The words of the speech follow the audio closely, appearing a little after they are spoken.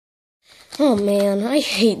Oh man, I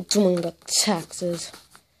hate doing the taxes.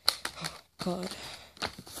 Oh god.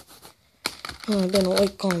 Oh, I've been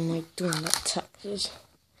awake all night doing the taxes.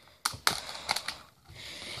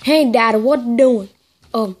 Hey Dad, what you doing?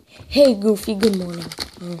 Hey Goofy, good morning.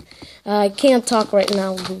 I can't talk right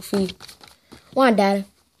now, Goofy. Why, Daddy?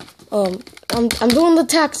 I'm doing the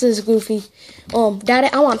taxes, Goofy. Daddy,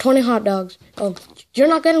 I want 20 hot dogs. You're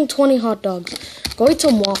not getting 20 hot dogs. Go eat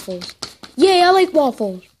some waffles. Yeah, I like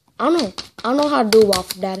waffles. I know how to do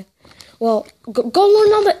waffles, Daddy. Well, go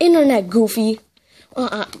learn on the internet, Goofy.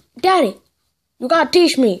 Daddy, you gotta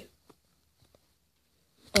teach me.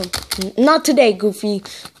 Not today, Goofy.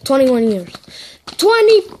 21 years.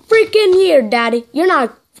 20 freaking years, Daddy. You're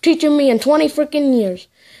not teaching me in 20 freaking years.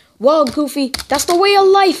 Well, Goofy, that's the way of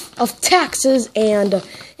life of taxes and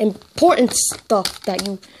important stuff that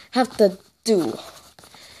you have to do.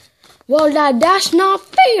 Well, Dad, that's not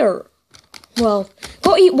fair. Well,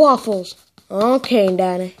 go eat waffles. Okay,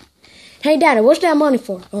 Daddy. Hey, Daddy, what's that money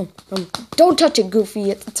for? Don't touch it,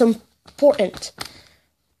 Goofy. It's important.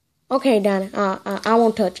 Okay, Daddy, I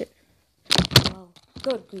won't touch it. Oh,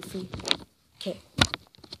 good, Goofy. Okay.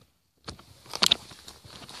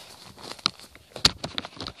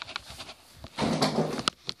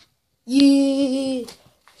 Yeah.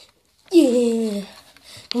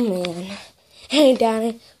 Oh, man. Hey,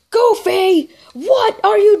 Daddy. Goofy! What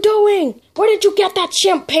are you doing? Where did you get that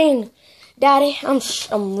champagne? Daddy, I'm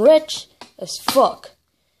rich as fuck.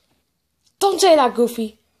 Don't say that,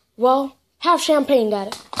 Goofy. Well, have champagne,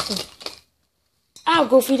 Daddy. Ow,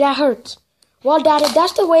 Goofy, that hurts. Well, Daddy,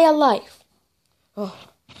 that's the way of life. Oh.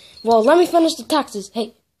 Well, let me finish the taxes.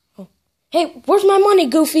 Hey. Hey, where's my money,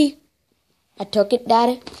 Goofy? I took it,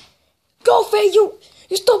 Daddy. Goofy, you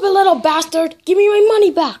stupid little bastard. Give me my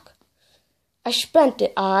money back. I spent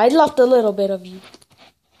it. I left a little bit of you.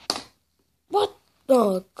 What?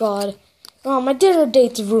 Oh, God. Oh, my dinner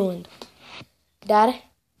date's ruined. Daddy,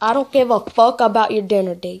 I don't give a fuck about your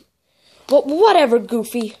dinner date. Well, whatever,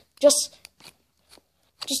 Goofy. Just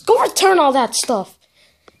go return all that stuff.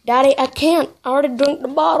 Daddy, I can't. I already drank the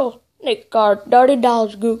bottle. Nick card,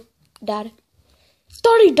 $30, Goof. Daddy.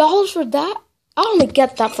 $30 for that? I only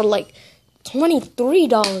get that for like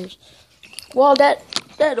 $23. Well, that's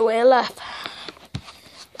the way I left.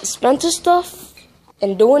 Expensive stuff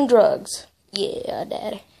and doing drugs. Yeah,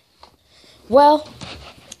 Daddy. Well,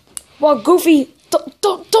 Goofy,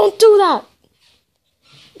 don't do that.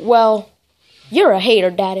 Well, you're a hater,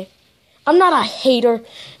 Daddy. I'm not a hater.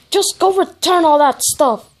 Just go return all that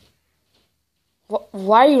stuff.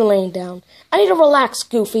 Why are you laying down? I need to relax,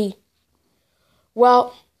 Goofy.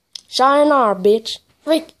 Well, sayonara, bitch.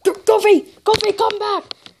 Wait, Goofy, come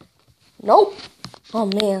back. Nope. Oh,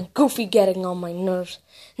 man, Goofy getting on my nerves.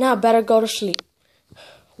 Now I better go to sleep.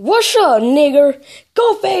 What's up, nigger?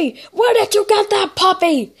 Goofy, where did you get that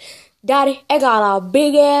puppy? Daddy, I got a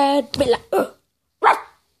big ass,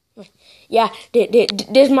 Yeah,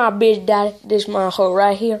 this my bitch, Daddy. This my hoe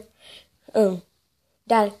right here.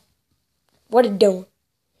 Daddy, what you doing?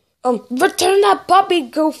 Return that puppy,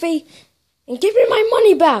 Goofy, and give me my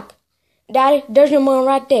money back. Daddy, there's your money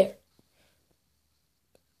right there.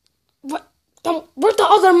 Where's the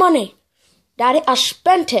other money? Daddy, I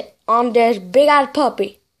spent it on this big-ass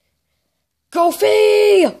puppy.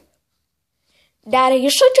 Goofy! Daddy,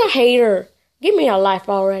 you're such a hater. Give me a life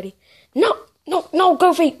already. No,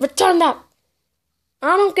 Goofy, return that.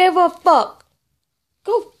 I don't give a fuck.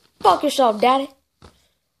 Go fuck yourself, Daddy.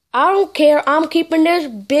 I don't care. I'm keeping this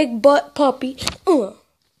big butt puppy.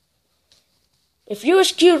 If you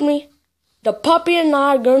excuse me, the puppy and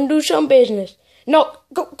I are going to do some business. No,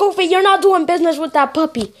 Goofy, you're not doing business with that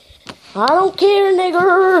puppy. I don't care,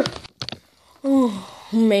 nigger. Oh,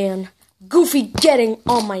 man. Goofy getting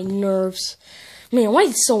on my nerves. Man, why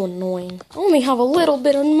is it so annoying? I only have a little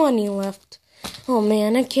bit of money left. Oh,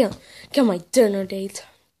 man, I can't get my dinner date.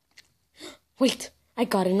 Wait, I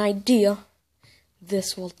got an idea.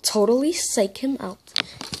 This will totally psych him out.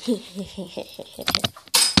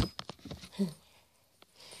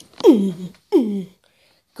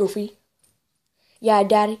 Goofy. Yeah,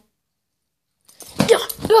 Daddy.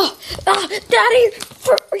 Daddy,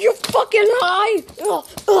 are you fucking high?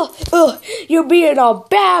 You're being a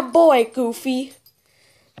bad boy, Goofy.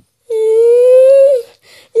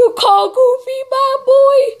 You call Goofy bad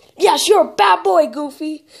boy? Yes, you're a bad boy,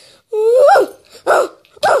 Goofy.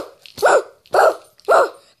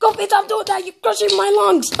 Goofy, stop doing that. You're crushing my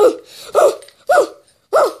lungs.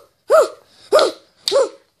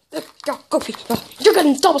 Goofy, you're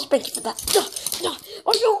getting double spanking for that.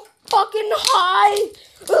 Are you fucking high?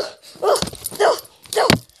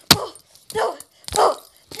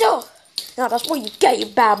 No, that's what you get, you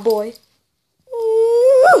bad boy.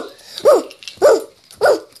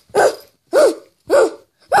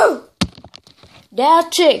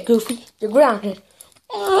 That's it, Goofy. You're grounded.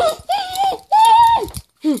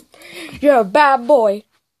 You're a bad boy.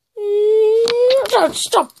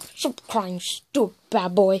 Stop crying, stupid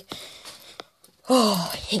bad boy.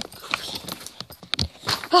 Oh, I hate Goofy.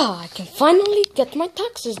 I can finally get my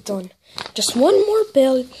taxes done. Just one more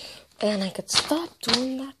bill, and I could stop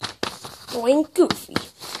doing that. Doing Goofy.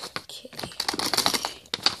 Okay.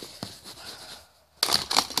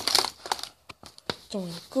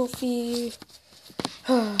 Doing Goofy.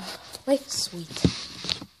 Life's sweet.